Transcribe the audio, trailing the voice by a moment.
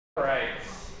All right.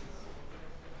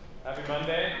 Happy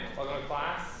Monday. Welcome to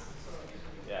class.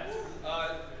 Yes.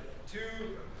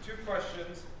 Two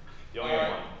questions. You only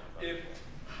have one.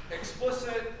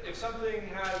 If something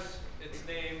has its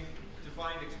name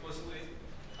defined explicitly,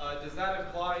 does that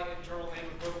imply internal name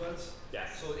equivalence?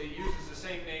 Yes. So it uses the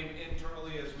same name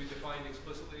internally as we defined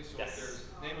explicitly. So yes. If there's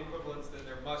name equivalence, then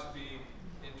there must be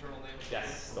internal name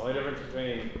equivalence. Yes. The only difference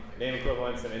between name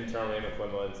equivalence and internal name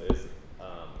equivalence is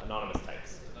anonymous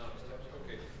types. Anonymous types.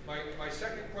 Okay. My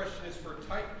second question is for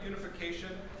type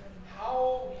unification.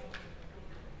 How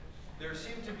there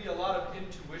seemed to be a lot of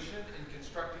intuition in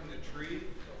constructing the tree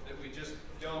that we just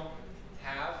don't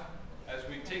have. As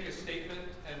we take a statement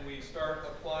and we start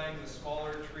applying the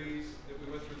smaller trees that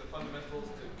we went through the fundamentals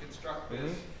to construct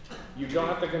this. You don't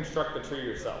have to construct the tree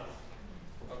yourself.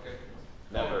 Okay.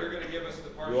 Never. Oh, you're going to give us the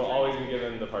parse tree. You will always be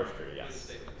given the parse tree, yes.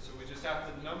 Statement. So we just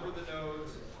have to number the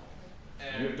nodes.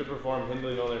 And you have to perform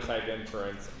Hindley-Milner type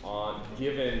inference on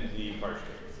given the parse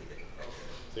tree. Okay.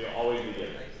 So you'll always be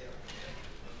given.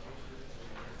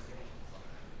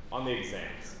 On the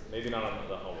exams. Maybe not on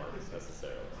the homeworks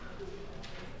necessarily.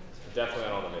 Definitely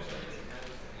not on the midterms.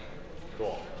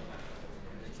 Cool.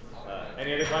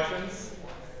 Any other questions?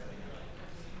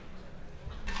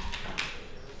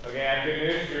 Okay, I have good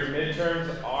news. Your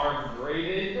midterms are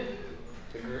graded.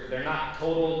 They're not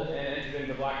totaled and entered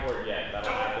into Blackboard yet.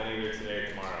 That'll happen either today or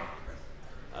tomorrow.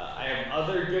 I have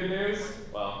other good news.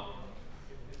 Well,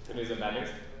 good news and bad news,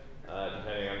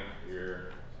 depending on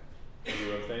your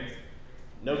view of things.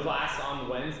 No class on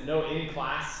Wednesday. No in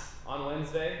class on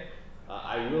Wednesday.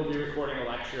 I will be recording a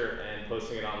lecture and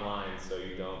posting it online, so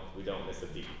we don't miss a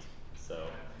beat. So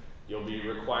you'll be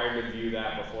required to view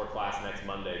that before class next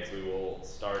Monday, because we will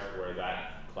start where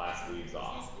that class leaves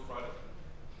off. There's no school Friday?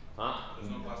 Huh?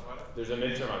 There's no class Friday? There's a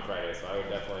midterm on Friday, so I would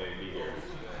definitely be here.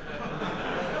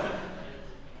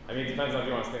 I mean, it depends on if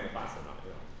you want to stay in the class or not.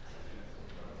 You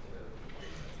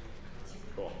know.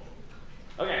 Cool.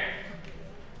 Okay.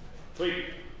 Sweet.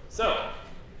 So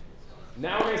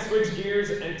now we're going to switch gears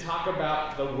and talk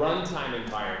about the runtime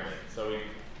environment. So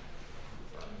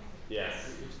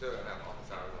yes. You still gonna have office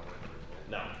hours on Wednesday?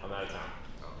 No, I'm out of town.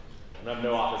 Oh. I'm gonna have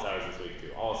no office hours this week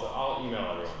too. Also, I'll email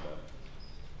everyone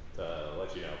to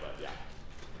let you know. But yeah.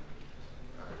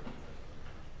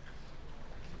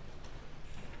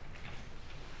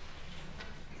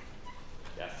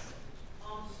 Yes.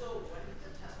 So when did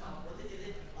the test on? Is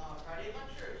it Friday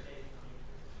lecture or today?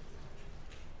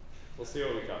 We'll see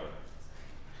what we cover.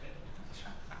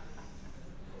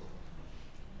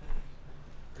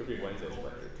 Could be Wednesday's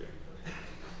lecture too.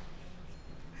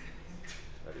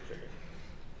 That'd be tricky.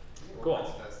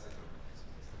 Cool.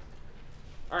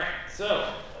 All right.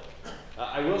 So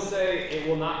I will say it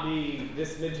will not be.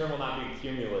 This midterm will not be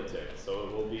cumulative. So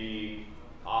it will be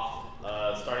off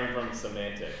starting from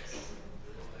semantics.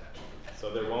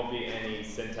 So there won't be any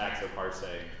syntax or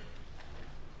parsing.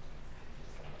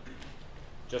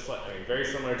 Just like, I mean, very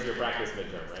similar to your practice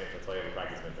midterm, right? That's why you have a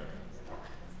practice midterm.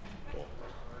 Cool.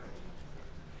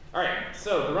 All right,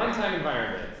 so the runtime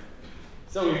environment.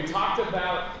 So we talked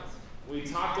about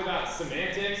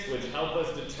semantics, which help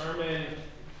us determine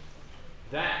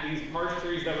that these parse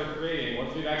trees that we're creating,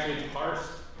 once we've actually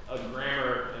parsed a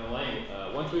grammar in a language,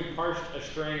 once we've parsed a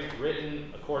string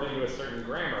written according to a certain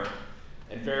grammar,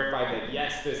 and verified that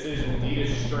yes, this is indeed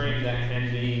a string that can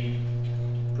be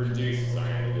produced. Sorry,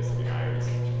 I need this to be higher.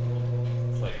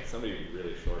 It's like somebody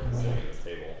really short is sitting at this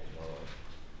table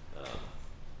normally.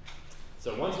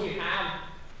 So once we have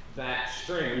that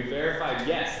string, we verified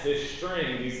yes, this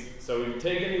string. So we've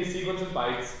taken these sequence of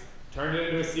bytes, turned it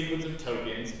into a sequence of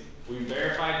tokens. We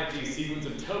verified that these sequence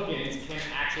of tokens can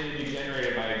actually be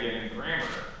generated by a given grammar,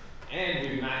 and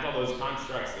we've mapped all those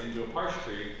constructs into a parse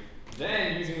tree.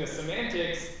 Then, using the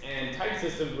semantics and type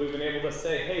systems, we've been able to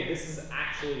say, hey, this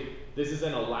is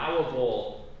an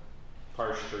allowable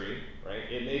parse tree,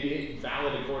 right? It may be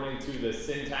valid according to the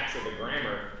syntax of the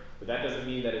grammar, but that doesn't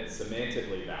mean that it's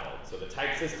semantically valid. So the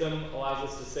type system allows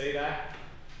us to say that,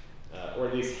 or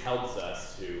at least helps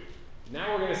us to.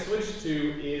 Now we're going to switch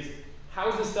to is, how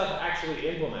is this stuff actually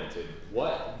implemented?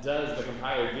 What does the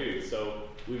compiler do? So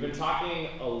we've been talking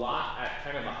a lot at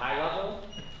kind of a high level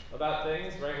about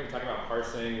things, right? We talk about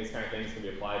parsing, these kind of things can be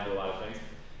applied to a lot of things.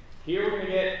 Here we're going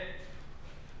to get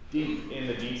deep in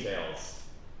the details.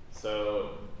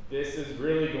 So this is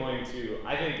really going to,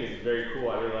 I think is very cool.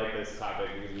 I really like this topic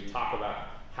because we talk about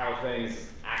how things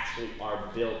actually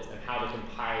are built and how the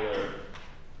compiler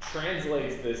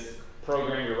translates this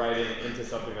program you're writing into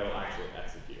something that will actually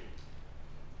execute.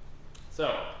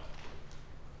 So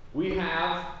we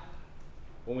have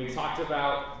when we talked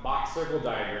about box circle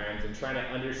diagrams and trying to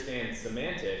understand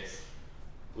semantics,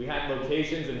 we had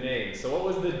locations and names. So what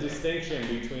was the distinction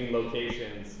between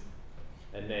locations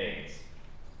and names?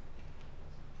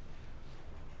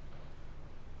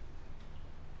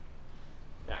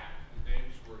 Yeah. The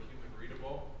names were human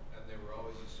readable, and they were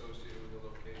always associated with the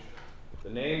location. The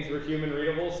names were human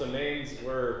readable, so names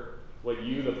were what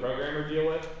you, the programmer, deal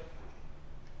with.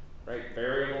 Right?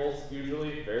 Variables,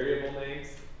 usually, variable names.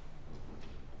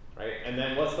 Right? And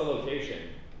then what's the location?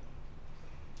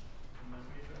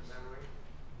 Memory.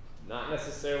 Not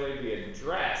necessarily the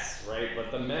address, right?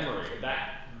 But the memory.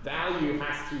 That value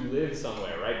has to live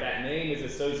somewhere, right? That name is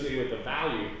associated with the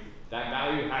value. That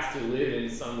value has to live in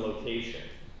some location.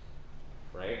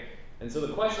 Right? And so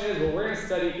the question is, what we're going to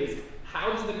study is,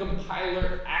 how does the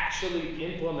compiler actually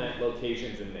implement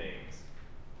locations and names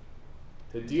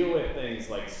to deal with things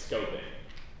like scoping?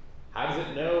 How does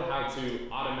it know how to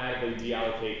automatically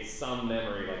deallocate some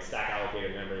memory, like stack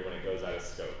allocated memory, when it goes out of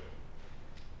scope?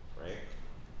 Right?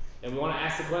 And we want to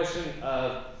ask the question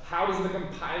of, how does the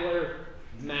compiler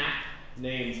map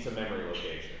names to memory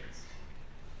locations?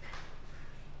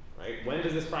 Right? When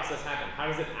does this process happen? How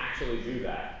does it actually do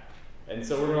that? And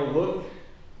so we're going to look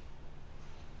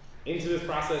into this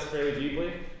process fairly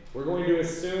deeply. We're going to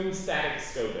assume static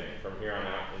scoping from here on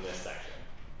out in this section.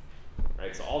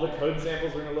 Right, so all the code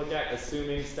samples we're going to look at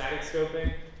assuming static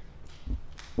scoping.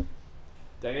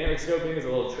 Dynamic scoping is a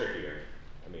little trickier.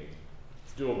 I mean,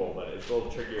 it's doable, but it's a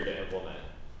little trickier to implement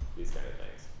these kind of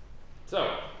things.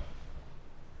 So,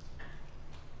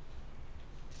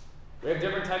 we have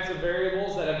different types of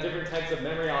variables that have different types of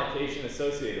memory allocation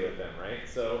associated with them, right?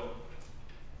 So,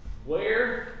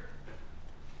 where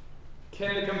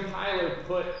can the compiler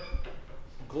put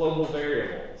global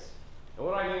variables? And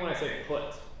what do I mean when I say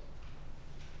put?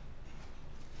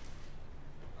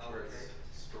 Where it's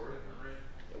stored in memory.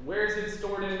 Where is it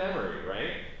stored in memory,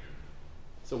 right?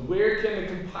 So where can the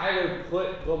compiler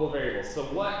put global variables? So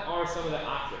what are some of the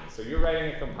options? So you're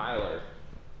writing a compiler.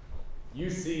 You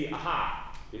see,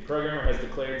 aha, the programmer has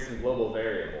declared some global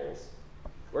variables.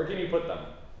 Where can you put them?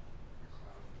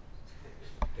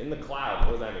 In the cloud.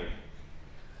 What does that mean?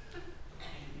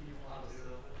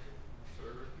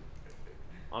 Server.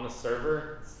 On a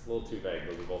server? It's a little too vague.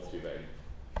 Those are both too vague.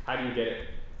 How do you get it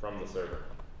from the server?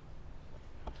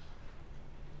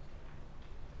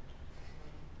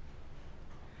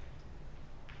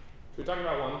 We're talking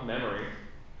about one, memory.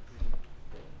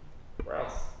 Where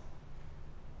else?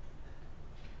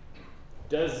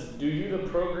 Do you, the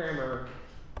programmer,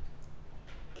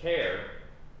 care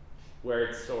where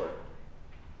it's stored?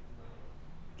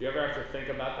 Do you ever have to think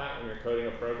about that when you're coding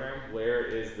a program? Where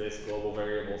is this global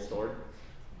variable stored?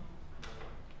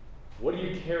 What do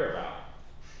you care about?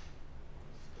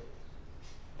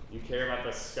 You care about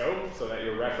the scope so that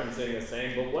you're referencing the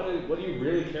same, but what do you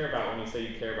really care about when you say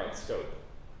you care about scope?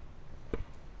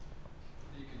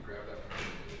 You can grab that when you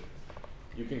need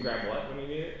it. You can grab what when you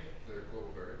need it? The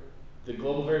global variable. The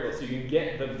global variable. So you can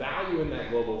get the value in that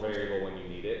global variable when you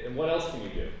need it. And what else can you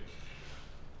do?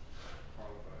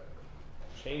 Modify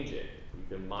it. Change it.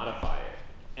 You can modify it.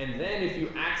 And then if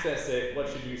you access it, what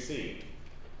should you see?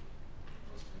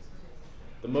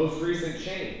 The most recent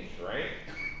change, right?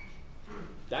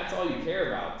 That's all you care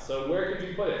about. So where could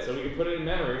you put it? So we can put it in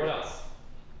memory. What else?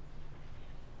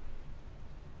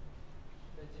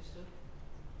 Register.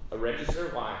 A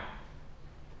register? Why?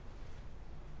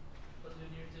 Because you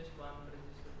need just one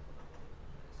register.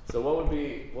 So what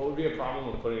would be a problem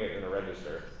with putting it in a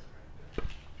register?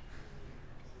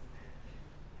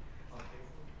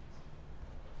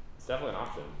 It's definitely an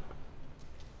option.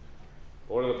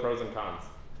 What are the pros and cons?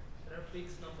 There are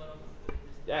fixed number of registers.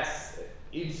 Yes,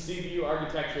 each CPU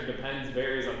architecture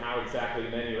varies on how exactly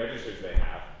many registers they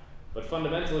have. But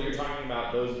fundamentally, you're talking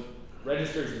about those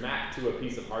registers mapped to a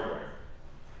piece of hardware.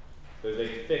 There's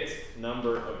a fixed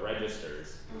number of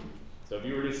registers. So if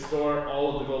you were to store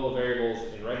all of the global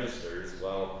variables in registers,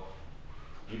 well,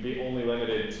 you'd be only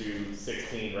limited to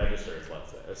 16 registers,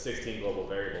 let's say, or 16 global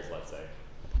variables, let's say.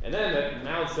 And then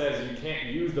now it says you can't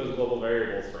use those global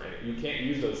variables for any, you can't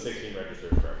use those 16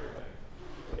 registers for everything.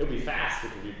 It would be fast,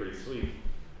 it would be pretty sweet.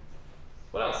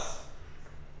 What else?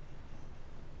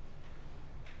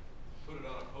 Put it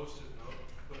on a post-it note,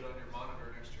 put it on your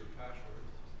monitor next to your password.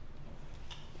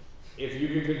 If you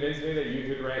could convince me that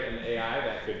you could write an AI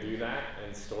that could do that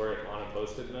and store it on a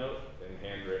post-it note and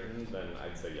handwritten, then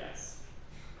I'd say yes.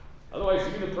 Otherwise,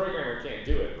 you, the programmer, can't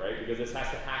do it, right? Because this has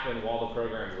to happen while the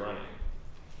program's running.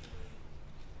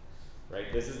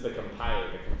 Right? This is the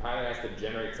compiler. The compiler has to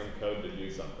generate some code to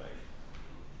do something.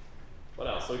 What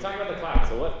else? So we talked about the cloud.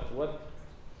 So what?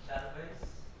 Database.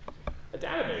 A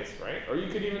database, right? Or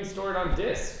you could even store it on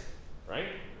disk, right?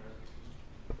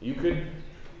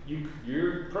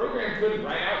 Your program could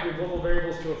write out your global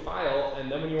variables to a file,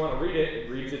 and then when you want to read it, it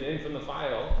reads it in from the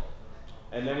file,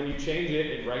 and then when you change it,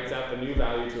 it writes out the new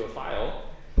value to a file.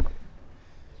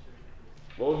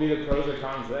 What would be the pros or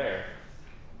cons there?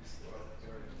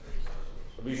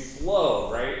 It would be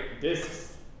slow, right?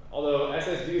 Disks, although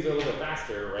SSDs are a little bit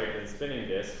faster, right, than spinning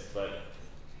disks, but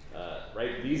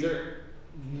right, these are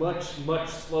much, much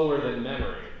slower than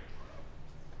memory,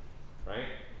 right?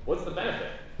 What's the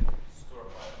benefit?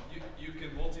 You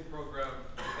can multi-program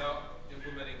without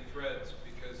implementing threads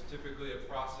because typically a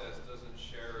process doesn't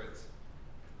share its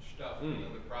stuff with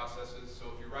other processes.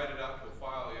 So if you write it out to a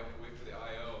file, you have to wait for the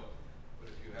I/O. But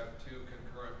if you have two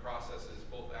concurrent processes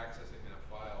both accessing that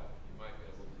file, you might be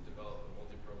able to develop a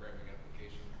multi-programming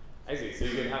application. I see. So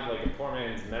you could have like a poor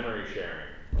man's memory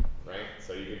sharing, right?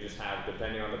 So you could just have,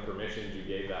 depending on the permissions you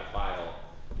gave that file,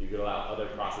 you could allow other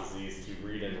processes to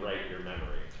read and write your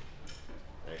memory.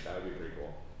 Right? That would be pretty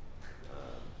cool.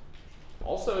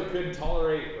 Also, it could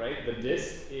tolerate, right? The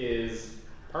disk is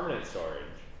permanent storage,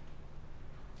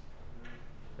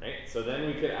 right? So then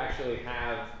we could actually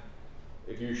have,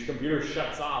 if your computer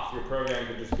shuts off, your program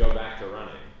could just go back to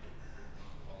running.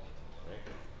 Right?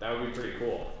 That would be pretty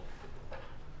cool.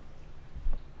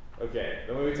 Okay,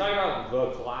 then when we talk about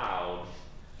the cloud,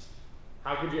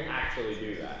 how could you actually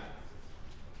do that?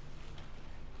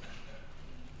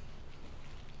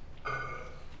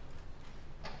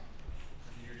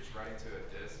 You're just writing to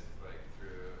a disk, like through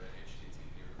an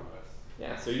HTTP request.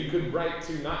 Yeah, so you could write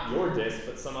to not your disk,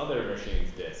 but some other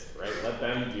machine's disk, right? Let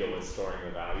them deal with storing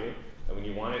the value. And when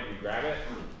you want it, you grab it.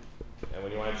 And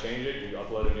when you want to change it, you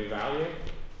upload a new value.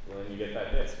 And then you get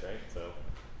that disk, right? So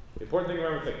the important thing to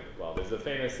remember, well, there's a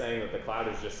famous saying that the cloud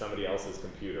is just somebody else's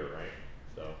computer, right?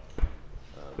 So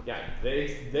yeah,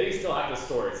 they still have to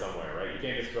store it somewhere, right? You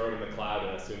can't just throw it in the cloud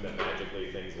and assume that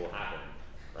magically things will happen,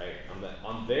 right?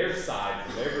 On their side,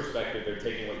 from their perspective, they're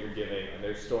taking what you're giving and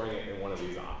they're storing it in one of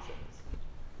these options.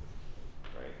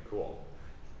 Right, cool.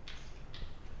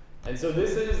 And so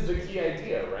this is the key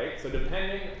idea, right? So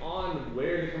depending on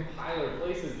where the compiler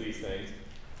places these things,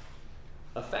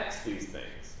 affects these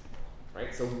things,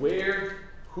 right? So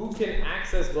who can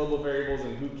access global variables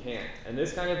and who can't? And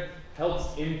this kind of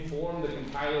helps inform the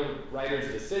compiler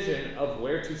writer's decision of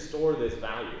where to store this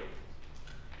value,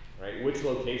 right? Which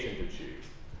location to choose.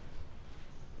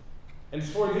 And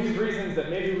it's for these reasons that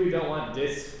maybe we don't want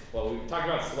disk, well, we talked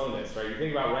about slowness, right? You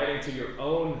think about writing to your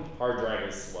own hard drive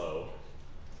is slow.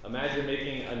 Imagine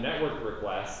making a network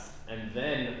request and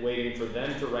then waiting for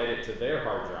them to write it to their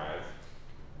hard drive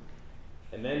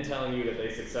and then telling you that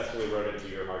they successfully wrote it to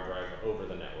your hard drive over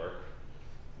the network,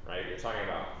 right? You're talking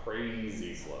about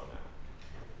crazy slow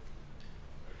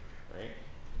now, right?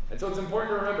 And so it's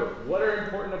important to remember, what are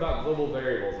important about global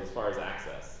variables as far as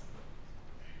access?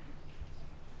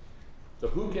 So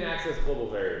who can access global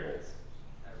variables?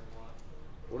 Everyone.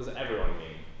 What does everyone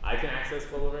mean? I can access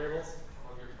global variables?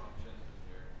 All of your functions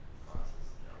and your classes.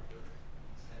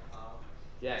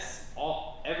 Yes,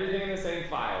 everything in the same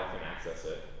file can access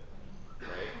it,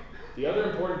 right? The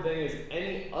other important thing is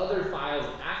any other files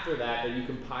after that that you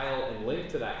compile and link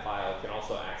to that file can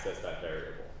also access that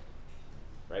variable,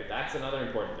 right? That's another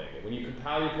important thing. When you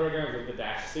compile your programs with the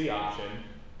 -C option,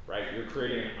 right, you're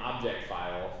creating an object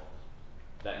file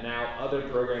that now other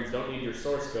programs don't need your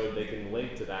source code, they can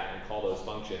link to that and call those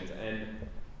functions and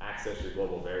access your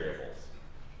global variables.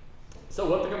 So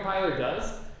what the compiler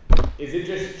does is it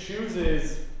just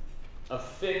chooses a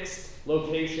fixed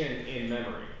location in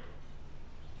memory.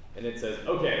 And it says,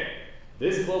 okay,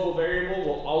 this global variable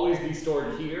will always be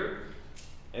stored here,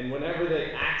 and whenever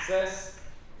they access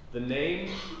the name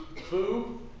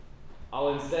foo, I'll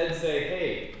instead say,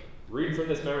 hey, read from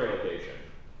this memory location.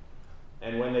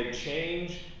 And when they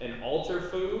change and alter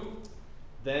foo,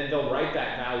 then they'll write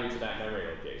that value to that memory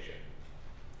location.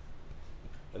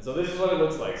 And so this is what it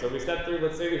looks like. So we step through,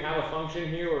 let's say we have a function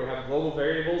here where we have global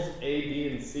variables, A, B,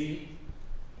 and C.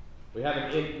 We have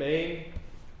an int main.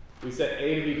 We set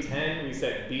A to be 10, we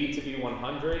set B to be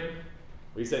 100.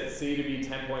 We set C to be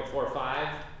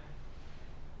 10.45.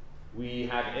 We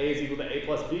have A is equal to A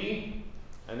plus B,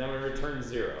 and then we return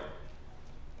 0.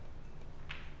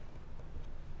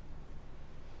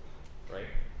 Right?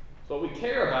 So what we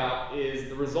care about is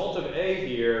the result of A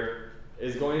here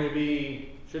is going to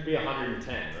be, should be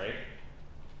 110, right?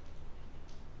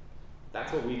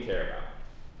 That's what we care about.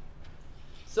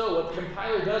 So what the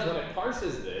compiler does when it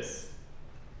parses this,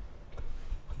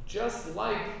 just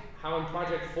like how in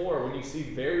Project 4, when you see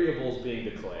variables being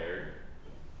declared,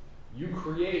 you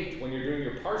create, when you're doing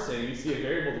your parsing, you see a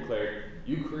variable declared,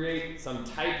 you create some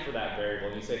type for that variable,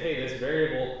 and you say, hey, this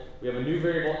variable, we have a new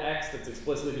variable x that's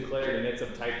explicitly declared, and it's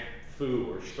of type foo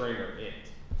or string or int.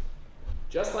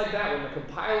 Just like that, when the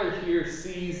compiler here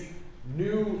sees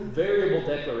new variable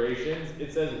declarations,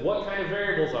 it says, what kind of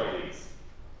variables are these?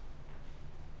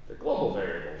 They're global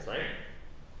variables, right?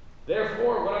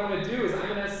 Therefore, what I'm going to do is I'm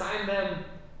going to assign them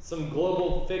some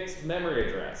global fixed memory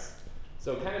address.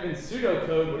 So kind of in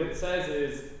pseudocode, what it says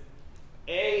is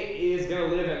A is going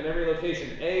to live at memory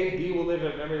location A, B will live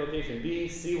at memory location B,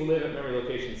 C will live at memory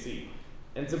location C.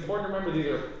 And it's important to remember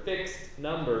these are fixed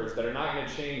numbers that are not going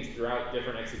to change throughout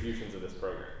different executions of this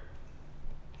program,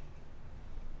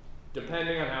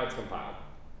 depending on how it's compiled.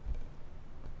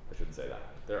 I shouldn't say that.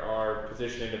 There are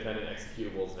position-independent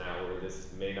executables now where this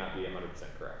may not be 100%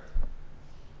 correct.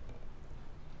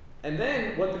 And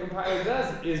then what the compiler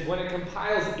does is when it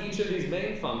compiles each of these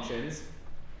main functions,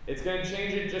 it's going to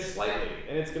change it just slightly.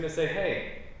 And it's going to say,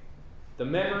 hey, the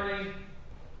memory,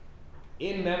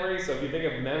 in memory, so if you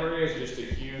think of memory as just a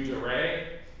huge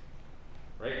array,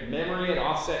 right? Memory at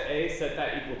offset A, set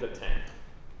that equal to 10.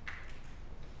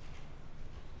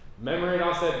 Memory at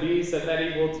offset B, set that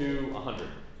equal to 100.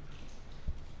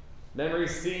 Memory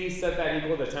C, set that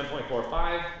equal to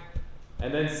 10.45.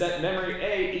 And then set memory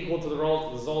A equal to the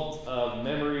result of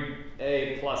memory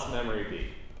A plus memory B.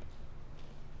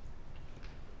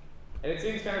 And it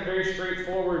seems kind of very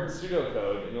straightforward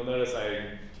pseudocode. And you'll notice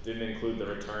I didn't include the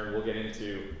return. We'll get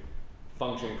into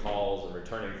function calls and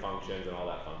returning functions and all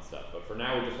that fun stuff. But for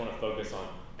now, we just want to focus on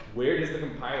where does the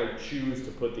compiler choose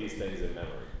to put these things in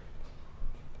memory.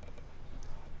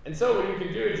 And so what you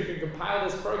can do is you can compile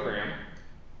this program.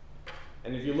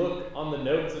 And if you look on the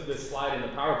notes of this slide in the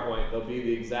PowerPoint, there'll be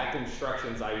the exact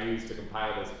instructions I use to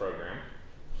compile this program.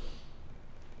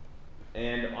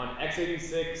 And on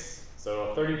x86, so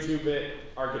a 32-bit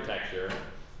architecture,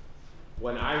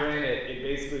 when I ran it, it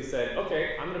basically said,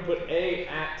 okay, I'm going to put A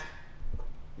at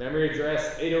memory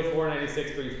address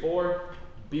 804.96.34,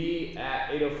 B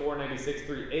at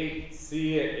 804.96.38,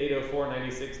 C at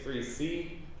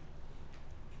 804.96.3C.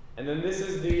 And then this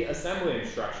is the assembly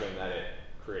instruction that it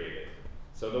created.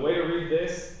 So the way to read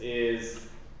this is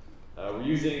we're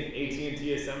using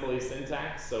AT&T assembly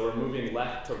syntax, so we're moving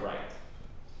left to right.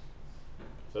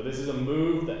 So this is a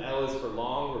move, the L is for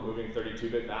long, we're moving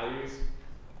 32-bit values.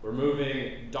 We're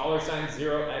moving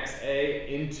 $0xa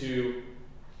into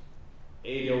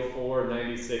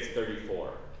 804.96.34.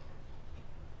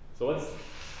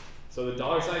 So the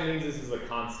dollar sign means this is a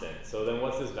constant. So then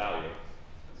what's this value?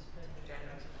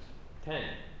 10.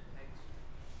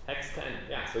 Hex 10,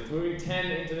 yeah, so it's moving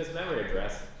 10 into this memory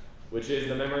address, which is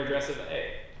the memory address of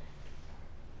A.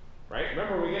 Right?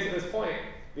 Remember, when we get to this point,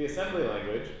 the assembly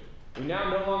language, we now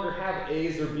no longer have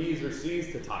A's or B's or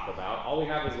C's to talk about. All we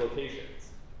have is locations.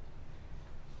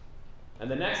 And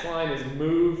the next line is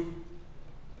move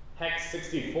hex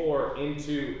 64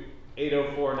 into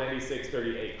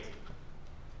 804.96.38.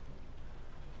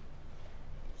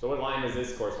 So what line does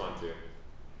this correspond to?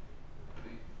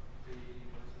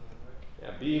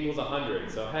 Yeah, B equals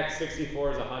 100, so hex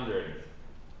 64 is 100,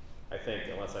 I think,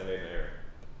 unless I made an error.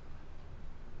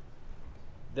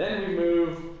 Then we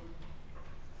move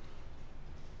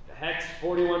hex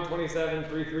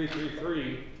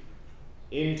 4127.3333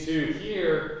 into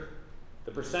here.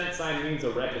 The percent sign means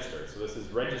a register, so this is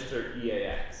register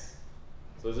EAX.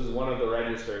 So this is one of the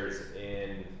registers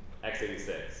in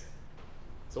x86.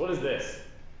 So what is this?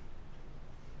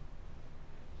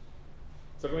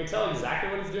 So can we tell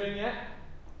exactly what it's doing yet?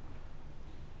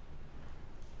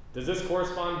 Does this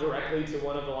correspond directly to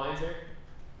one of the lines here?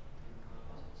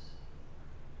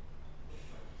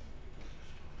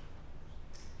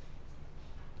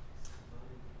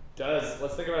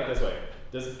 Let's think about it this way.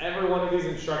 Does every one of these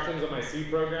instructions of my C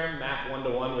program map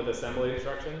one-to-one with assembly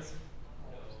instructions?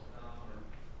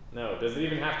 No. Does it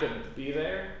even have to be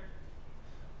there?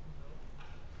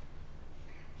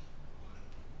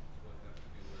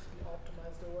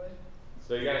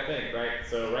 So you gotta think, right?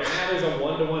 So right now there's a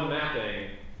one-to-one mapping,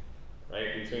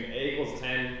 right? Between A equals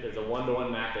 10, there's a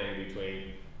one-to-one mapping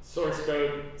between source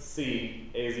code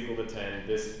C, A is equal to 10,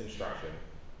 this instruction.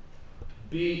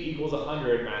 B equals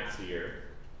 100 maps here.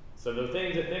 So the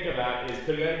thing to think about is,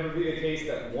 could it ever be the case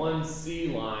that one C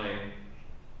line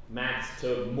maps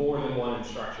to more than one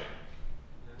instruction?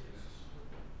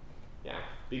 Yeah,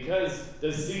 because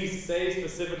does C say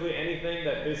specifically anything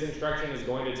that this instruction is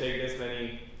going to take this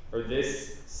many, or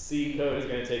this C code is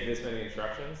going to take this many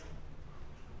instructions?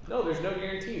 No, there's no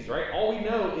guarantees, right? All we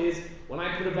know is when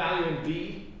I put a value in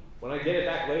B, when I get it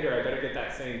back later, I better get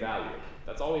that same value.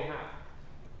 That's all we have,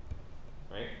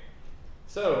 right?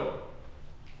 So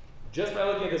just by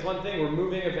looking at this one thing, we're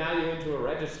moving a value into a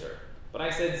register. But I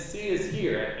said C is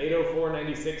here at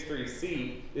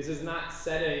 804.96.3C. This is not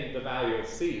setting the value of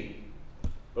C.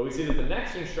 But we see that the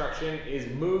next instruction is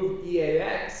move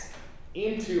EAX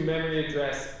into memory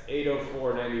address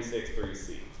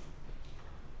 804.96.3C.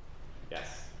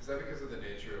 Yes? Is that because of the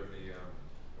nature of the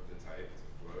type? It's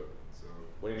a float. So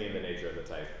What do you mean the nature of the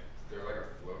type? is there like a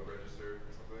float register or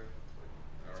something?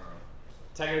 I don't know.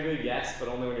 Technically, yes, but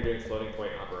only when you're doing floating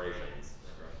point operations.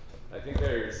 Okay. I think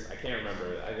there's, I can't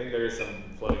remember, I think there is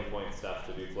some floating point stuff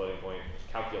to do floating point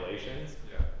calculations.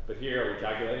 Yeah. But here, are we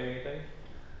calculating anything?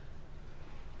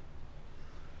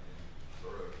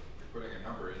 Sort of. You're putting a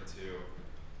number into.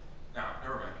 No,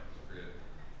 never mind. Forget it.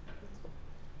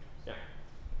 Yeah.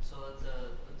 So that's the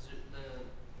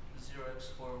 0x41273333.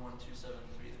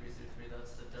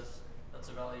 That's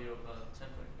a value of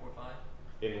 10.45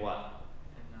 In what?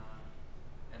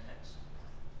 in hex.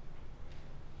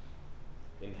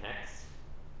 In hex?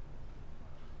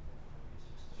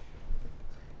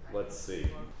 Let's see.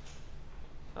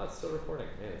 Oh, it's still recording.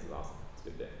 Man, this is awesome. It's a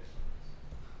good day.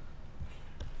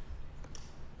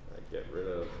 Get rid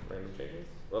of random changes.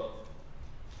 Well,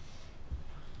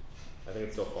 I think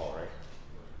it's still fall, right?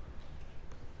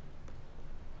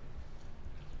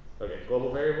 Okay,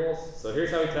 global variables. So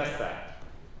here's how we test that.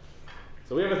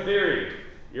 So we have a theory.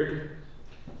 You're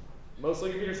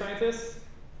mostly computer scientists?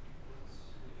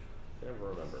 I never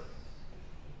remember.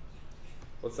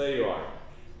 Let's say you are.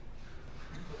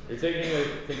 You're taking a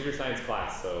computer science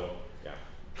class, so yeah.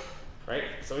 Right?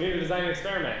 So we need to design an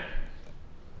experiment.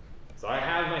 So I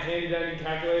have my handy dandy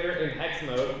calculator in hex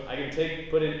mode. I can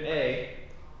put in A,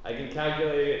 I can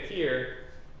calculate it here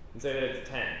and say that it's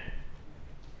 10.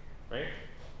 Right?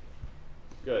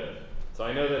 Good. So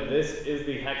I know that this is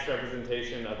the hex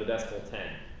representation of the decimal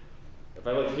 10. If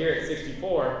I look here at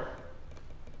 64,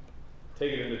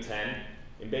 take it into 10.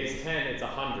 In base 10, it's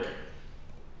 100.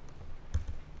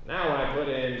 Now when I put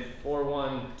in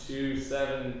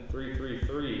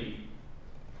 4127333,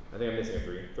 I think I'm missing a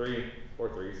 4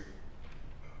 threes.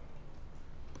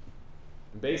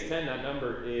 In base 10, that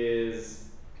number is,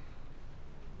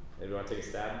 maybe you want to take a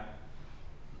stab?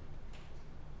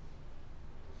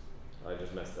 I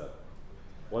just messed up.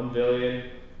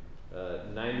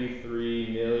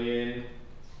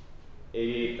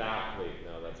 1,093,088,000. Wait,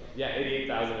 no, that's not. Yeah,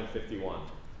 88,051.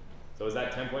 So is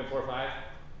that 10.45?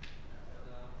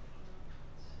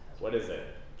 What is it?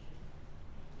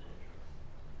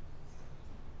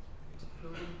 It's a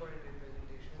floating point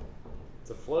representation. It's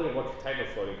a floating. What type of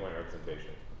floating point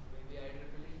representation? Maybe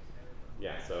IEEE.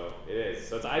 Yeah, so it is.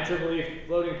 So it's IEEE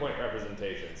floating point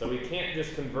representation. So we can't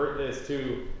just convert this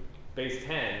to base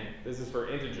 10. This is for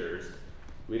integers.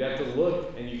 We'd have to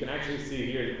look, and you can actually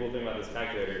see here, the cool thing about this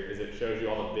calculator is it shows you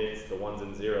all the bits, the ones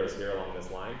and zeros here along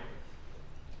this line.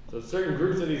 So certain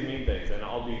groups of these mean things, and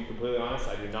I'll be completely honest,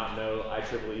 I do not know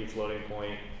IEEE floating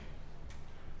point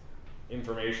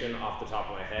information off the top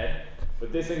of my head,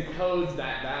 but this encodes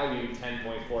that value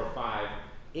 10.45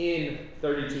 in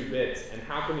 32 bits, and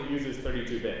how can it use this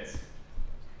 32 bits?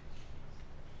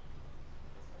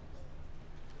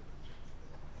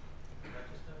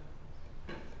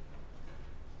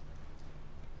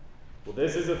 Well,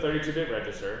 this is a 32-bit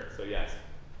register, so yes.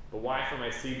 But why for my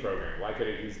C program? Why could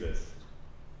it use this?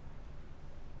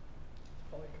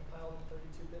 Probably compiled in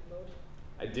 32-bit mode.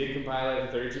 I did compile it in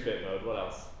 32-bit mode. What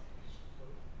else?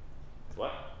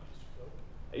 What?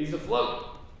 I used a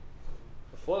float.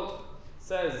 A float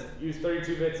says use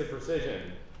 32 bits of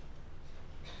precision.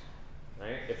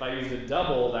 Right? If I used a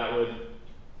double, that would,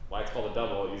 why it's called a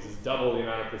double, it uses double the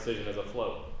amount of precision as a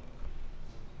float.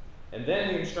 And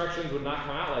then the instructions would not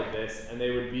come out like this, and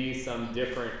they would be some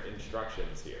different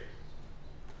instructions here.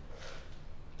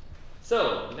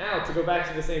 So now to go back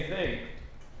to the same thing,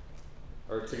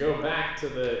 or to go back to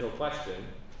the question,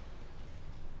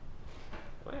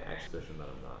 am I actually positioned that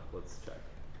I'm not? Let's check.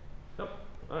 Nope.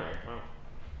 All right. Wow.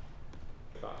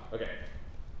 Okay.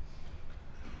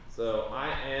 So I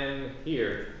am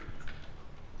here.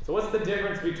 So what's the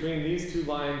difference between these two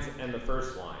lines and the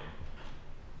first line?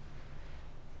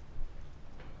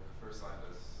 The first line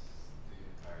does the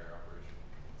entire operation.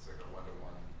 It's like a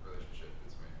one-to-one relationship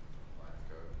between line and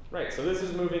code. Right, so this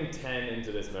is moving 10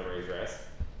 into this memory address.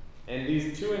 And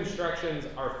these two instructions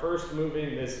are first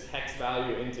moving this hex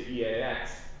value into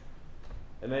EAX,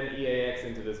 and then EAX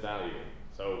into this value.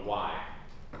 So Y,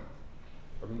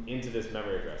 or into this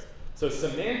memory address. So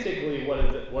semantically,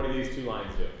 what do these two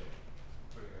lines do?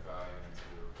 Putting a value into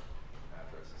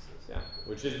addresses. Yeah,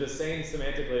 which is the same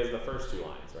semantically as the first two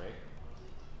lines, right?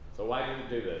 So why did it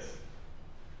do this?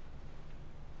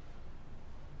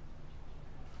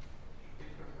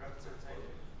 That's a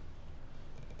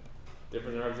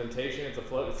Difference in representation, it's a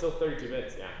float, it's still 32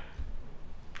 bits, yeah.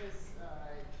 Because 10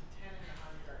 and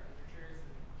 100 are integers,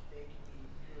 and they can be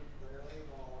moved literally,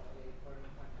 while a floating point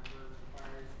number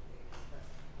requires a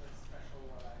special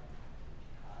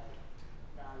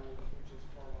value, which is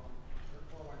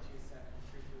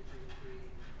 41273333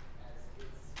 as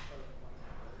its floating point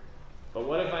number. But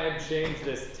what if I had changed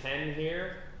this 10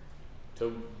 here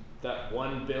to that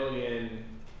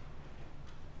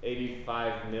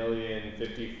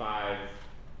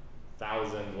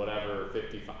 1,085,055,000 whatever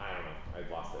 55? I don't know. I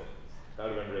lost it. That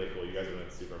would have been really cool. You guys would have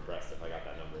been super impressed if I got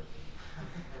that number.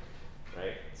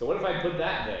 Right? So what if I put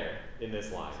that there in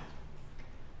this line?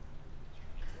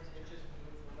 Wouldn't it just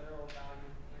move the literal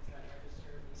value into that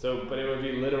register? So, but it would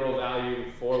be literal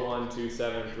value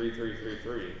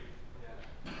 41273333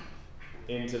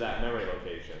 into that memory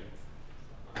location.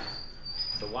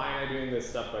 So why am I doing this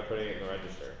stuff by putting it in the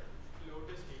register? Float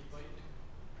is 8 byte.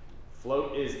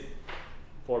 Float is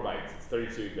 4 bytes. It's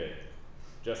 32 bit,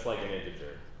 just like an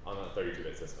integer on a 32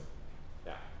 bit system.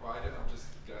 Yeah. Well, I'm just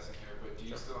guessing here, but do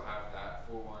you still have that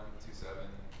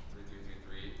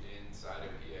 41273333 inside of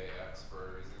EAX for a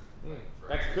reason? Like for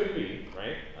That could be,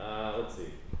 right? Let's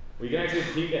see. We can actually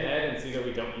peek ahead and see that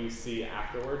we don't use C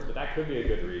afterwards, but that could be a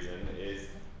good reason, is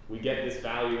we get this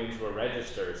value into a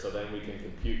register so then we can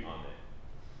compute on it,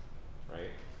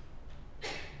 right?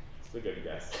 It's a good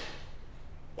guess.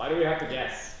 Why do we have to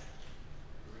guess?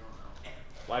 We don't know.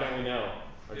 Why don't we know?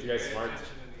 Aren't you guys smart?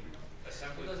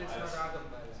 Assembly Because it's class. not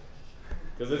randomized.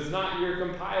 Because it's not your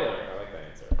compiler. I like that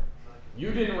answer.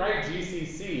 You didn't write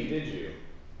GCC, did you?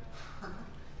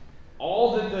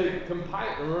 All that the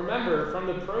compiler, remember, from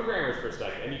the programmer's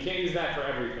perspective, and you can't use that for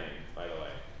everything, by the way.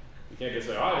 You can't just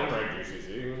say, oh, I didn't write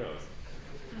GCC, who knows?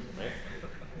 Right?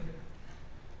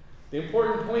 The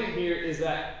important point here is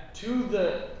that to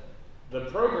the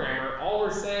programmer, all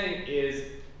we're saying is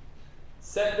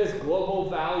set this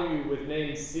global value with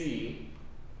name C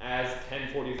as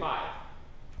 1045.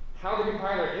 How the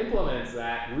compiler implements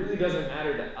that really doesn't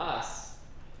matter to us.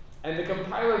 And the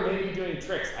compiler may be doing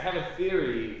tricks. I have a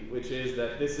theory, which is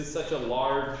that this is such a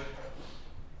large,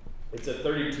 it's a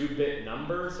 32-bit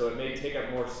number, so it may take up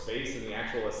more space in the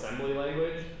actual assembly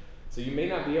language. So you may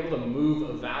not be able to move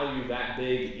a value that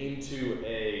big into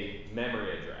a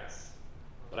memory address.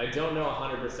 But I don't know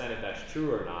 100% if that's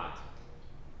true or not.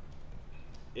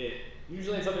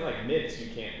 Usually in something like MIPS, you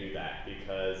can't do that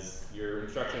because your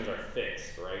instructions are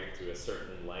fixed, right, to a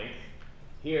certain length.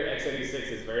 Here,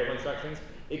 x86 is variable instructions.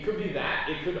 It could be that.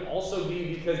 It could also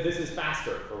be because this is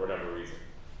faster for whatever reason.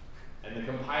 And the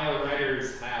compiler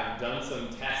writers have done some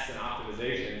tests and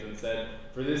optimizations and said,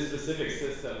 for this specific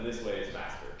system, this way is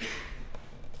faster.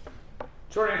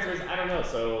 Short answer is, I don't know.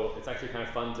 So it's actually kind of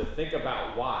fun to think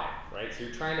about why, right? So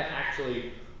you're trying to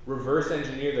actually reverse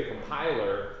engineer the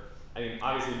compiler. I mean,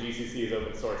 obviously GCC is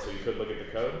open source, so you could look at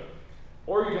the code.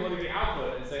 Or you can look at the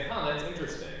output and say, huh, that's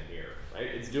interesting here, right?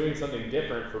 It's doing something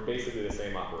different for basically the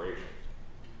same operation.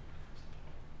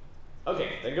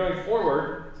 Okay, then going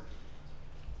forward,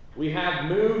 we have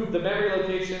moved the memory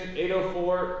location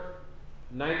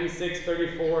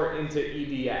 804.9634 into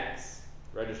EDX,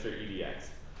 register EDX.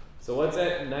 So what's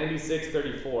at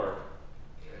 9634?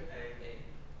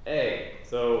 A,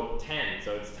 so 10.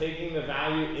 So it's taking the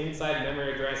value inside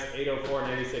memory address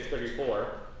 804.9634,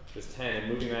 just 10, and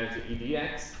moving that into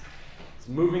EDX. It's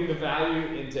moving the value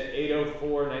into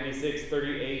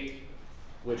 804.9638,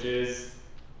 which is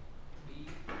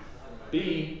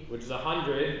B, which is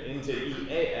 100, into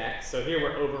EAX. So here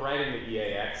we're overwriting the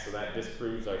EAX, so that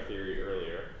disproves our theory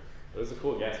earlier. It was a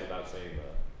cool guess without saying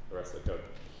the rest of the code.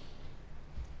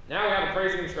 Now we have a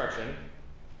crazy instruction,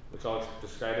 which I'll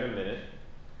describe in a minute.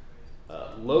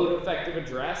 Load effective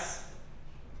address.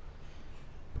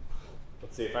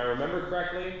 Let's see, if I remember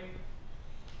correctly,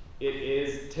 it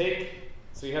is take,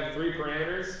 so you have 3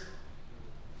 parameters.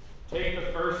 Take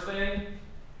the first thing,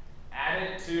 add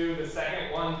it to the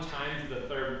second one times the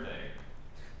third thing.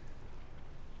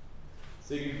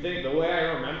 So you can think, the way I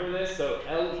remember this, so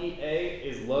LEA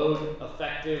is load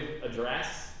effective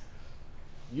address.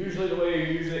 Usually the way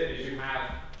you use it is you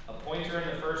have a pointer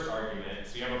in the first argument.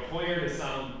 So you have a pointer to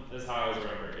some, this is how I always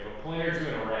remember it. You have a pointer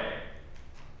to an array.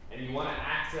 And you want to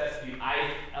access the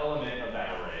ith element of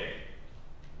that array.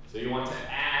 So you want to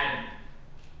add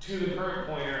to the current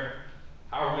pointer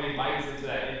however many bytes into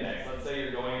that index. Let's say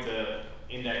you're going to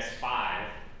index 5.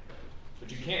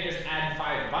 But you can't just add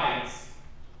 5 bytes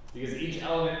because each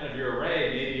element of your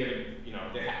array may be,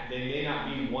 they may not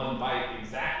be 1 byte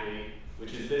exactly,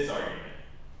 which is this argument.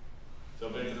 So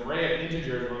if it's an array of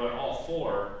integers where they're all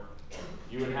 4,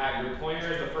 you would have your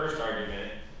pointer as the first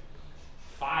argument,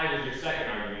 5 is your second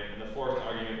argument, and the fourth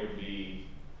argument would be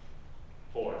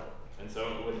 4. And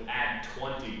so it would add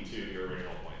 20 to your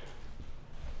original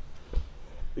pointer.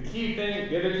 The key thing,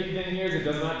 the other key thing here is it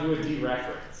does not do a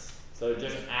dereference. So it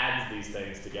just adds these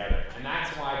things together. And that's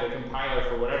why the compiler,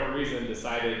 for whatever reason,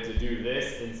 decided to do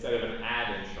this instead of an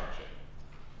add instruction.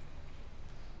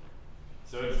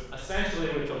 So it's essentially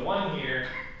with the 1 here,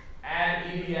 add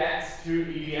EDX to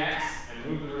EDX and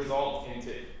move the result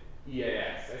into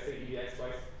EAX. Did I say EDX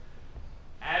twice?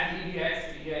 Add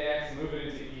EDX to EAX, move it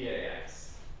into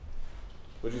EAX.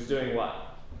 Which is doing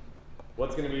what?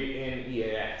 What's going to be in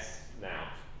EAX now?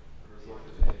 The result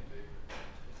is 8 big.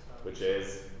 Which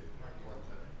is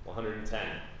 110.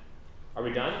 Are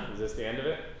we done? Is this the end of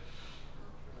it?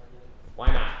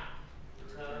 Why not?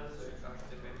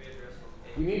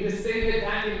 We need to save it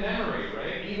back in memory,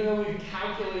 right? Even though we've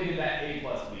calculated that A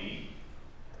plus B,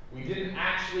 we didn't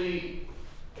actually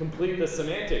complete the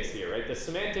semantics here, right? The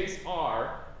semantics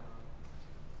are,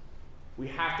 we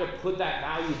have to put that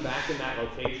value back in that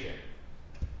location.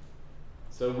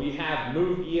 So we have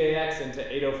moved EAX into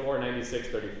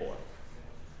 804.96.34.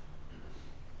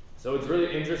 So what's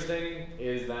really interesting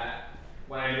is that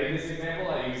when I made this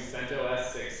example, I used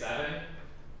CentOS 6.7,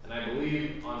 and I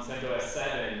believe on CentOS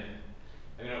 7,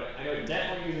 I know it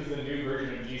definitely uses the new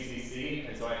version of GCC,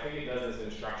 and so I think it does this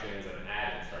instruction as an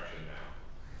add instruction now.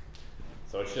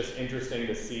 So it's just interesting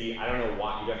to see. I don't know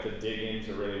why, you have to dig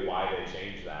into really why they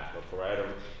changed that, but for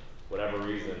whatever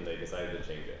reason, they decided to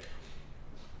change it.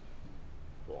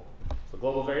 Cool. So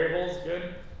global variables,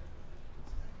 good?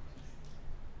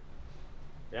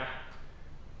 Yeah?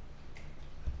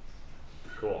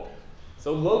 Cool.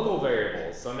 So local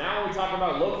variables. So now when we talk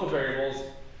about local variables,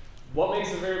 what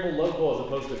makes a variable local as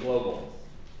opposed to global?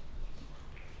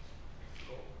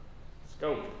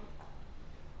 Scope.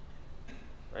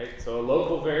 Right? So a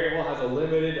local variable has a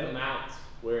limited amount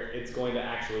where it's going to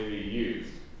actually be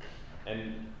used.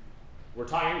 And we're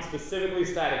talking specifically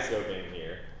static scoping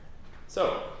here.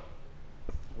 So,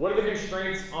 what are the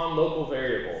constraints on local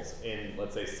variables in,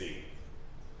 let's say, C?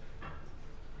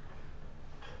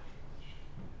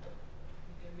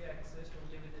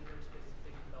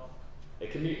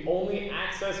 It can be only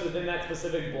accessed within that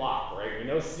specific block, right? We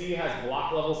know C has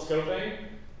block level scoping,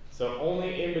 so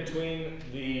only in between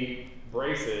the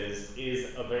braces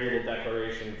is a variable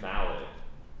declaration valid.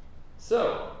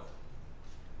 So,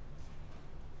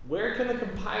 where can the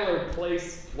compiler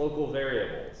place local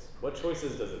variables? What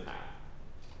choices does it have?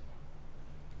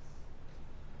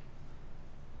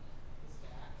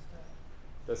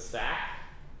 The stack,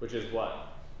 which is what?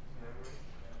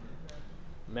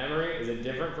 Memory? Is it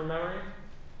different from memory?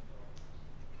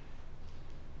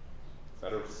 Is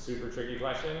that a super tricky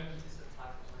question?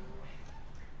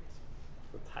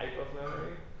 The type of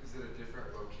memory? Is it a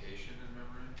different location in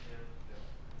memory?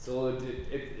 So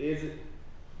it is,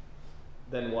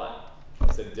 then what?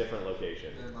 It's a different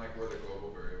location. Then like where the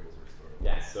global variables are stored.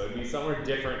 Yes, so it'd be somewhere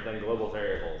different than global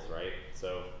variables, right?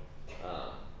 So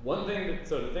one thing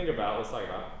to think about, let's talk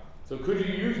about. So could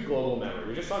you use global memory?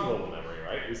 We just saw global memory,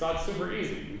 right? We saw it's super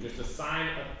easy. You just assign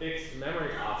a fixed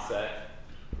memory offset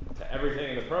to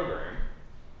everything in the program,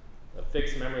 a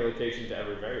fixed memory location to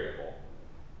every variable.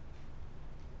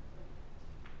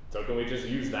 So can we just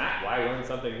use that? Why learn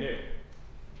something new?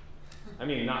 I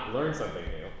mean, not learn something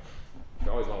new.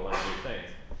 You always want to learn new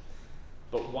things.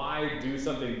 But why do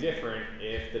something different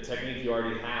if the technique you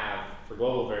already have for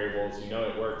global variables, you know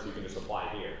it works, you can just apply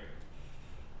here?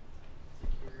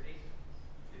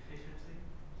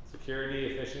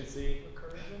 Security, efficiency.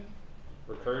 Recursion.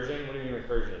 Recursion? What do you mean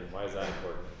recursion? Why is that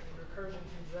important? Recursion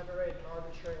can generate an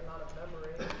arbitrary amount of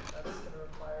memory. That's going to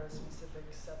require a specific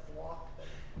set block.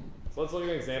 So let's look at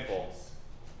an example.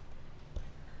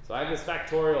 So I have this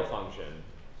factorial function.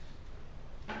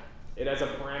 It has a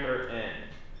parameter n,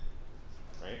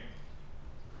 right?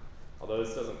 Although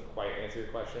this doesn't quite answer your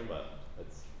question, but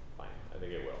it's fine. I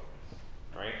think it will.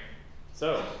 All right?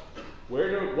 So,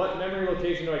 what memory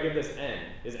location do I give this n?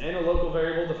 Is n a local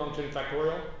variable, the function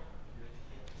factorial?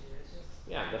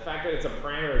 Yeah, the fact that it's a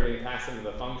parameter being passed into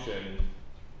the function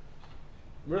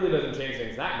really doesn't change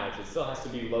things that much. It still has to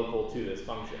be local to this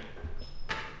function,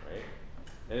 right?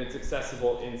 And it's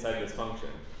accessible inside this function.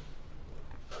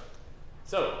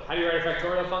 So, how do you write a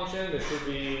factorial function? You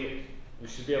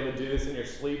should be able to do this in your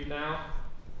sleep now.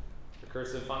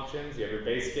 Recursive functions. You have your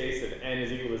base case if n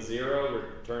is equal to 0,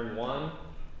 return 1.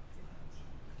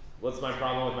 What's my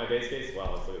problem with my base case?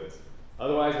 Well, let's look at this.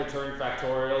 Otherwise, return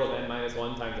factorial of n minus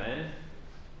 1 times n.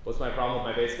 What's my problem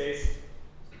with my base case?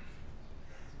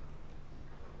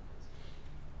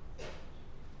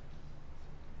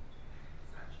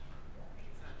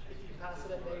 If you pass it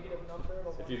it a negative number,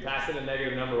 it'll If you pass it a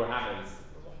negative number, what happens?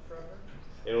 run forever.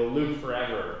 It'll loop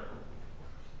forever,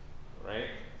 right?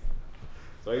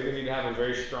 So I either need to have a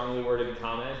very strongly worded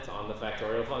comment on the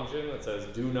factorial function that says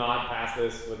do not pass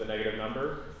this with a negative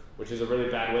number, which is a really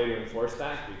bad way to enforce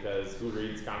that because who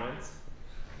reads comments?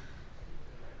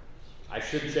 I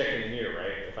should check in here,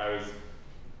 right?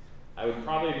 I would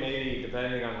probably maybe,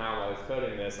 depending on how I was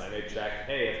coding this, I may check,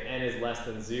 hey, if n is less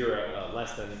than if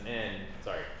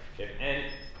n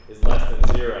is less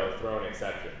than 0, throw an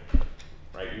exception,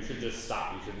 right? You should just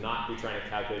stop. You should not be trying to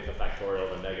calculate the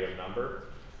factorial of a negative number.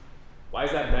 Why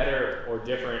is that better or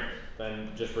different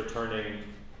than just returning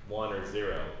 1 or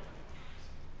 0?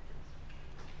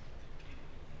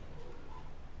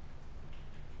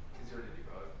 It's easier to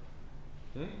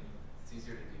debug. Hmm? It's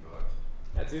easier to debug.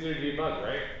 That's easier to debug,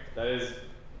 right? That is,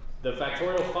 the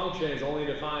factorial function is only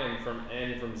defined from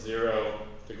n from 0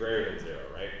 to greater than 0,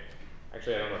 right?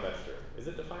 Actually, I don't know if that's true. Is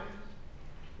it defined?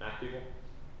 Math people?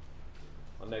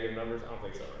 On negative numbers? I don't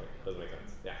think so, right? Doesn't make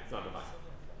sense. Yeah, it's not defined,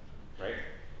 right?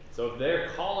 So if they're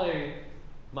calling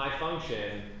my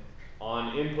function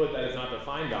on input that is not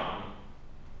defined on,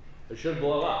 it should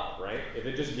blow up, right? If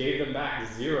it just gave them back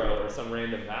 0 or some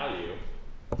random value,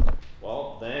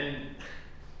 well, then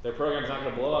their program's not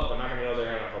going to blow up. They're not going to know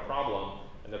they're having a problem,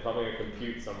 and they're probably going to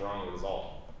compute some wrong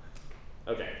result.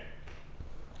 Okay.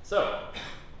 So,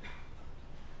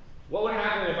 what would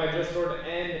happen if I just stored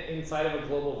n inside of a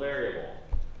global variable?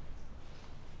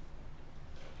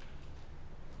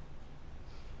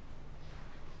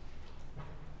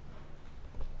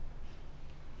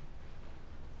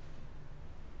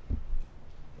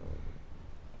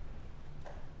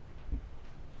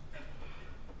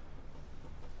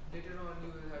 Later on, you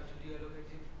will have to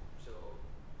deallocate it, so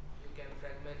you can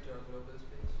fragment your global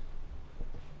space.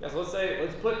 Yeah, so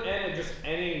let's put n in just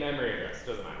any memory address.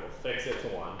 Doesn't matter. We'll fix it to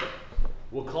 1.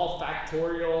 We'll call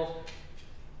factorial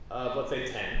of, let's say,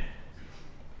 10.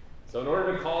 So in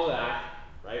order to call that,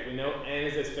 right, we know n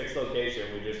is this fixed location.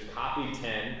 We just copy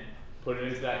 10, put it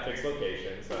into that fixed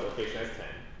location. So that location has 10.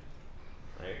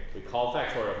 Right? We call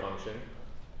factorial function.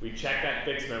 We check that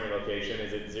fixed memory location.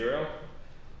 Is it 0?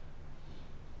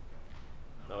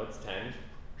 No, it's 10.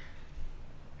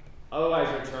 Otherwise,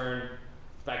 return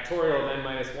factorial of n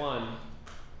minus 1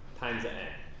 times n.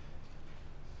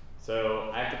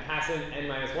 So I have to pass in n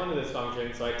minus 1 to this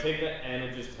function. So I take the n,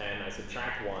 which is 10. I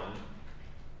subtract 1.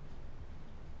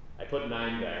 I put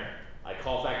 9 there. I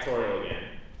call factorial again.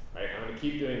 Right? I'm going to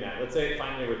keep doing that. Let's say it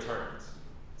finally returns.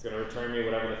 It's going to return me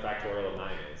whatever the factorial of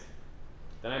 9 is.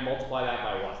 Then I multiply that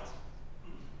by what?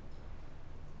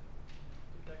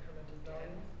 Decremented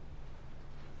value.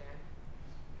 10.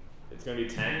 It's going to be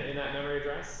 10 in that memory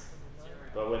address. 0.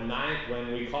 But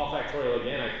when we call factorial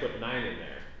again, I put 9 in there.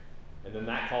 And then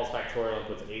that calls factorial and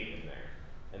puts 8 in there.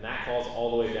 And that calls all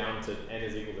the way down to n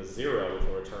is equal to 0, which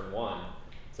will return 1.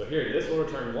 So here, this will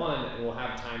return 1, and we'll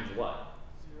have times what?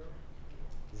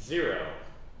 0. 0.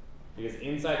 Because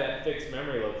inside that fixed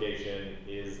memory location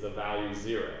is the value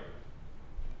 0.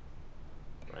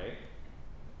 Right?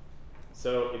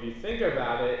 So if you think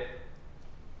about it,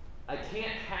 I can't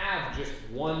have just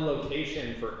one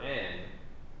location for n.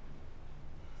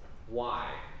 Why?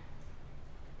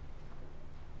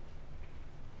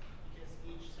 Because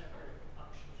each separate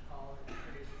function's call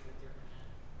produces a different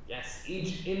end. Yes,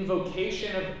 each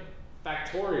invocation of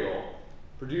factorial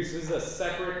produces a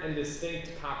separate and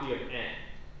distinct copy of n.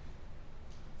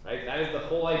 Right? That is the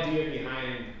whole idea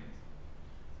behind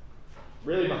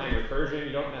recursion.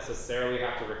 You don't necessarily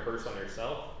have to recurse on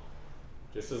yourself,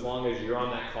 just as long as you're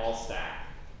on that call stack.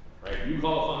 Right? You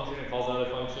call a function, it calls another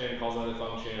function, it calls another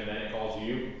function, and then it calls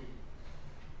you.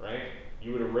 Right?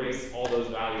 You would erase all those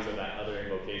values of that other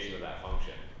invocation of that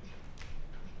function.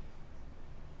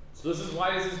 So this is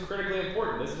why this is critically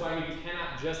important. This is why we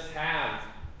cannot just have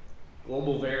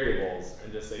global variables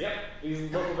and just say, yep,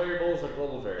 these local variables are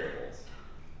global variables.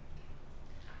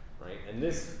 Right? And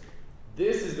this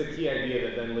is the key idea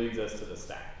that then leads us to the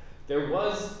stack. There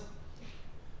was,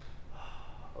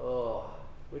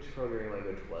 which programming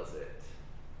language was it?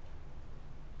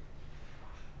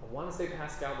 I want to say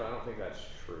Pascal, but I don't think that's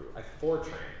true.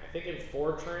 Fortran. I think in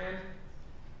Fortran,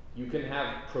 you can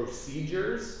have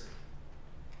procedures,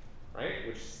 right?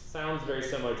 Which sounds very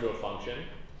similar to a function.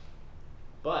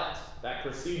 But that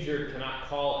procedure cannot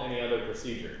call any other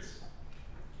procedures.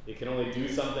 It can only do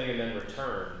something and then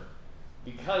return,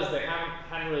 because they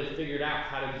hadn't really figured out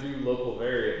how to do local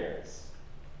variables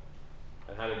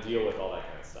and how to deal with all that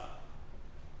kind of stuff.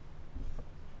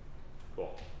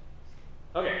 Cool.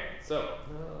 Okay, so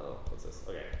what's this?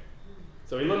 Okay,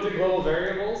 so we looked at global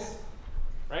variables,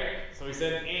 right? So we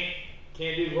said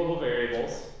can't do global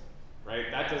variables, right?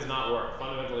 That does not work,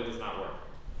 fundamentally does not work.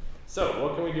 So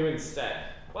what can we do instead?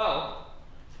 Well,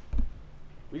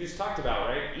 we just talked about,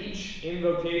 right? Each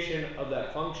invocation of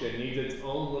that function needs its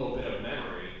own little bit of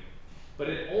memory, but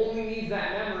it only needs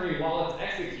that memory while it's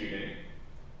executing.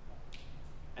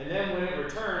 And then when it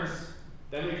returns,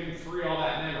 then we can free all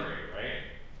that memory, right?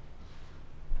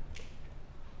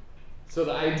 So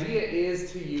the idea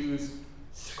is to use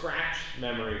scratch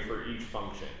memory for each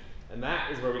function. And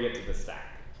that is where we get to the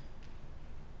stack.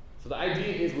 So the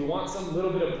idea is we want some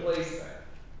little bit of place there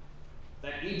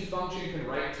that each function can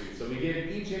write to. So we give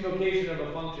each invocation of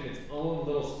a function its own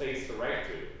little space to write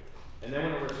to. And then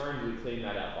when it returns, we clean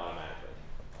that up automatically.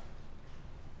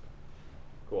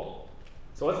 Cool.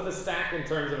 So what's the stack in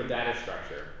terms of a data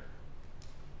structure?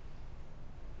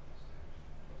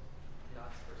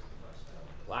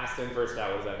 Last in, first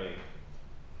out, what does that mean?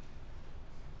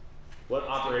 What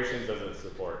operations does it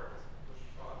support?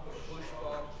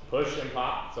 Push and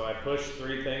pop. So I push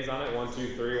 3 things on it, 1,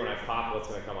 2, 3. When I pop, what's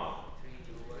going to come off?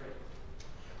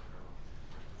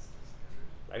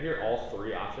 Did I hear all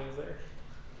 3 options there?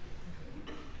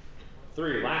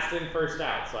 3, last in, first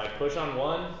out. So I push on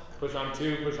 1, push on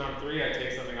 2, push on 3. I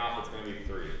take something off, it's going to be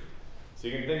 3. So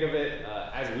you can think of it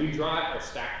as we draw it, our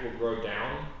stack will grow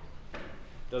down.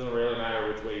 Doesn't really matter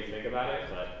which way you think about it,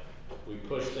 but we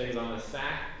push things on the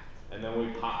stack, and then we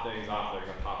pop things off. They're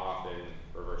going to pop off in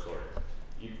reverse order.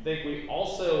 You'd think we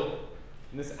also,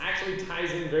 and this actually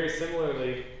ties in very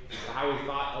similarly to how we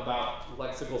thought about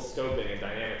lexical scoping and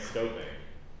dynamic scoping.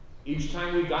 Each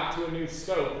time we got to a new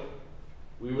scope,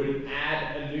 we would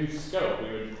add a new scope.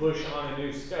 We would push on a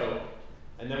new scope,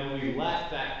 and then when we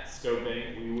left that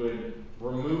scoping, we would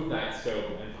remove that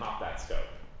scope and pop that scope.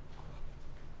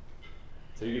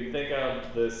 So you can think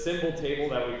of the symbol table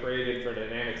that we created for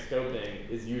dynamic scoping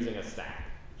is using a stack,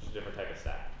 which is a different type of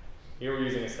stack. Here we're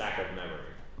using a stack of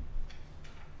memory.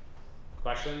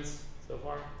 Questions so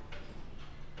far?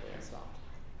 Yeah, I stopped.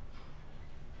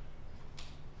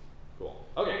 Cool.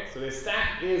 Okay, so the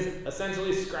stack is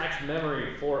essentially scratch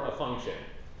memory for a function.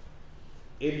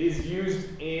 It is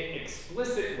used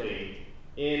explicitly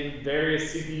in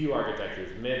various CPU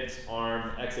architectures, MIPS, ARM,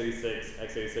 x86,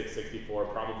 x86, 64,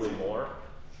 probably more.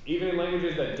 Even in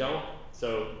languages that don't.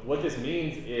 So what this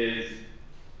means is,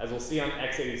 as we'll see on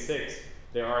x86,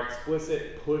 there are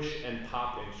explicit push and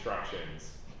pop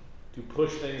instructions to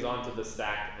push things onto the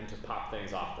stack and to pop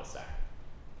things off the stack.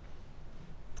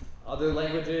 Other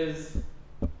languages,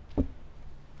 I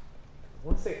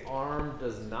want to say ARM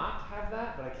does not have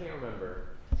that, but I can't remember.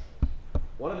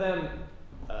 One of them,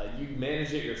 you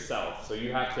manage it yourself, so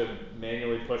you have to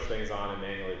manually push things on and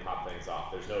manually pop things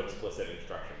off. There's no explicit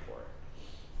instruction for it.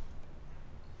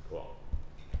 Cool.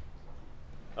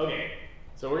 Okay,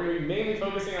 so we're going to be mainly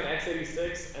focusing on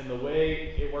x86 and the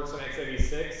way it works on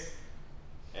x86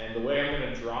 and the way I'm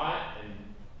going to draw it, and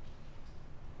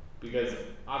because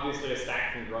obviously a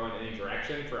stack can grow in any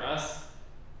direction for us.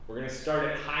 We're going to start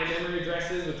at high memory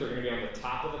addresses, which are going to be on the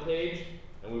top of the page,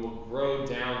 and we will grow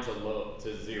down to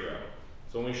 0.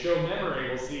 So when we show memory,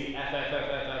 we'll see F,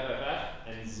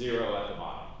 and 0 at the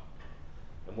bottom.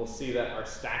 And we'll see that our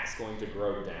stack's going to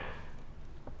grow down.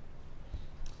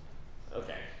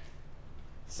 Okay.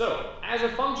 So as a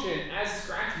function, as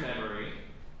scratch memory,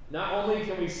 not only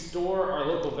can we store our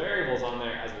local variables on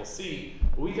there, as we'll see,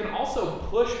 but we can also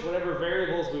push whatever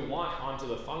variables we want onto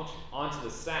the function, onto the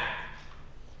stack,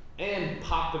 and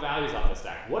pop the values off the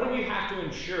stack. What do we have to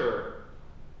ensure,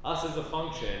 us as a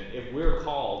function, if we're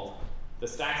called, the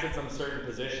stack's at some certain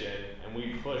position, and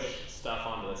we push stuff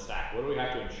onto the stack? What do we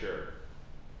have to ensure?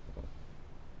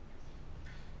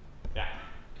 Yeah?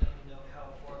 You don't know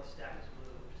how far the stack is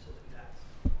moved, so that's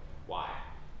Why?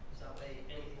 so that way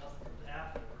anything else that comes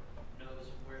after knows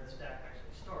where the stack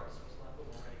actually starts, so it's not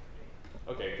already for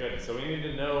data. Okay, good. So we need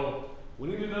to know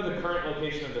the current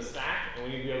location of the stack, and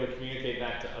we need to be able to communicate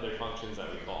that to other functions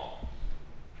that we call.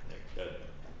 Okay, good.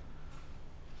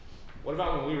 What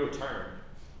about when we return?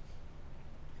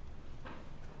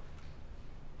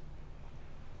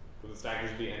 Would the stack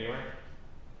just be anywhere?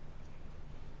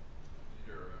 You need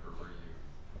to remember where you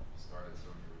started, so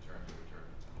when you return to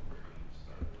where you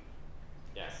started.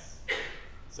 Yes.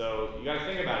 So you got to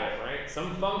think about it, right?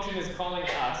 Some function is calling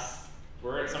us.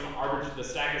 We're at some the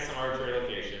stack is some arbitrary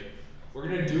location. We're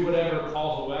going to do whatever,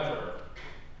 call whoever.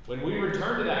 When we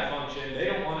return to that function, they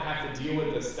don't want to have to deal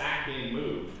with the stack being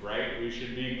moved, right? We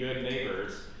should be good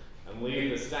neighbors and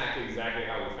leave the stack exactly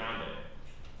how we found it.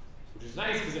 Which is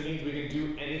nice because it means we can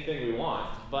do anything we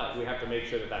want, but we have to make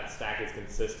sure that that stack is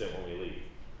consistent when we leave.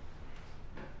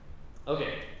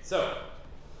 Okay, so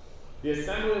the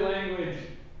assembly language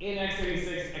in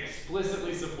x86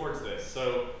 explicitly supports this.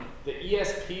 So the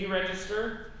ESP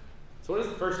register, so what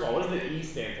is, first of all, what does the E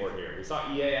stand for here? We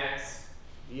saw EAX,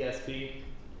 ESP,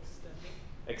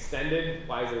 extended.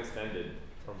 Why is it extended?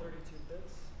 From 32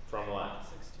 bits. From what?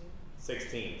 16.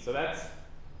 16. So that's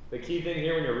the key thing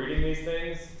here when you're reading these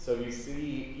things. So if you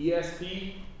see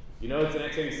ESP, you know it's an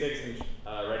x86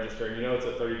 register, and you know it's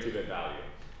a 32-bit value.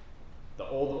 The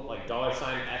old like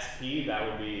 $SP, that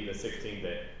would be the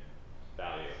 16-bit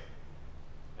value.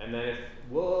 And then if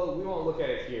we won't look at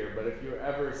it here, but if you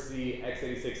ever see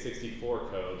x86 64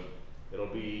 code, it'll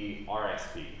be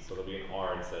RSP, so it'll be an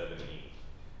R instead of an E.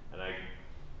 And I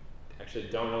actually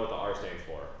don't know what the R stands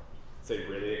for. Say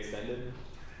really extended?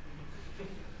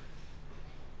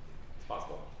 It's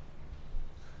possible.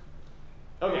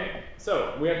 Okay,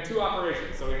 so we have two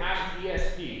operations. So we have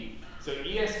ESP. So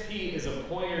ESP is a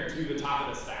pointer to the top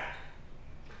of the stack,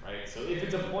 right? So if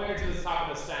it's a pointer to the top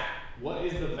of the stack, what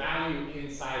is the value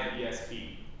inside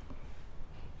ESP?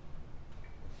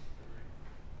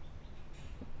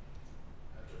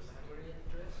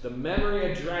 The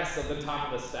memory address of the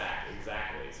top of the stack,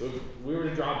 exactly. So if we were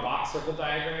to draw a box circle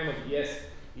diagram of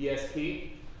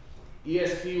ESP,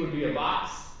 ESP would be a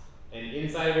box, and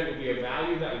inside of it would be a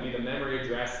value that would be the memory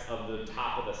address of the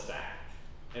top of the stack.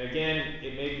 And again,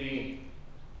 it may be,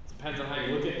 depends on how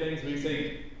you look at things. We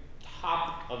say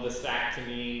top of the stack to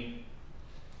mean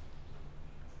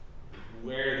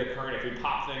where the current, if we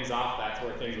pop things off, that's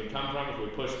where things would come from. If we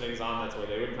push things on, that's where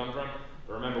they would come from.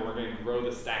 But remember, we're going to grow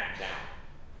the stack down.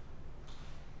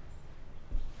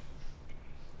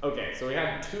 Okay, so we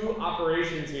have two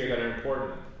operations here that are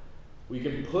important. We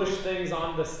can push things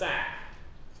on the stack,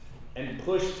 and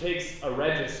push takes a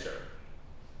register.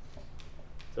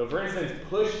 So for instance,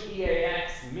 push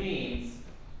EAX means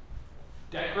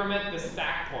decrement the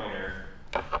stack pointer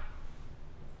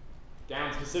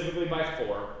down specifically by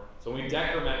 4. So when we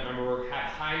decrement, remember we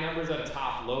have high numbers at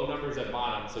top, low numbers at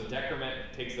bottom, so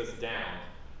decrement takes us down.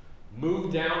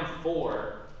 Move down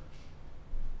 4,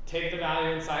 take the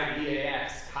value inside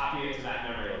EAX, copy it to that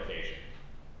memory location.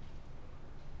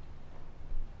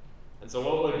 And so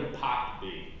what would pop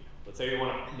be? Let's say we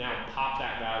want to now pop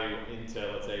that value into,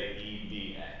 let's say,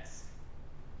 EBX.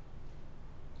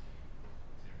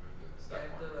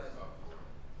 Get the value.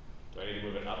 Do I need to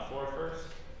move it up 4 first?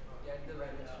 Get the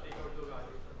value. Take out the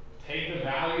value. Take the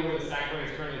value where the stack pointer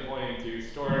is currently pointing to,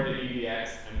 store it to EBX,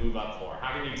 and move up 4.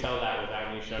 How can you tell that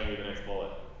without me showing you the next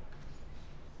bullet?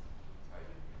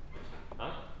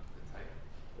 Huh? The type.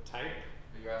 The type?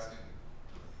 Are you asking?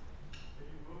 If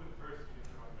you move it first, you get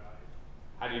the wrong value.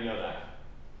 How do you know that?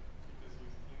 Because you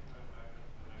increment back up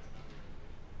to the next number.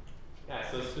 Yeah,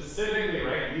 so specifically,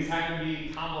 right, these have to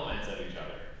be complements of each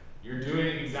other. You're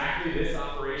doing exactly this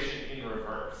operation in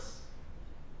reverse.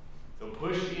 So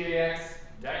push EAX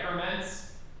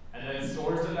decrements and then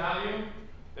stores the value.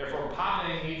 Therefore,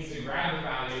 popping needs to grab the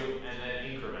value and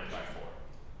then increment by 4.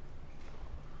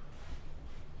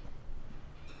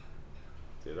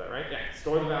 See that right? Yeah,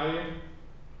 store the value.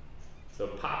 So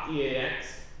pop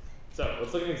EAX. So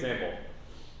let's look at an example.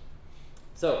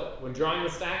 So when drawing the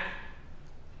stack,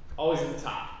 always at the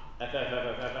top.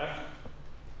 F.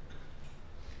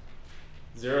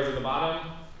 Zeros at the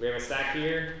bottom. We have a stack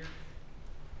here.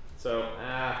 So, all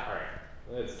right,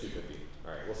 that's 250.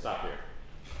 All right, we'll stop here.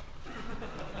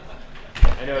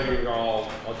 I know you're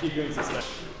all, I'll keep doing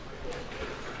suspension.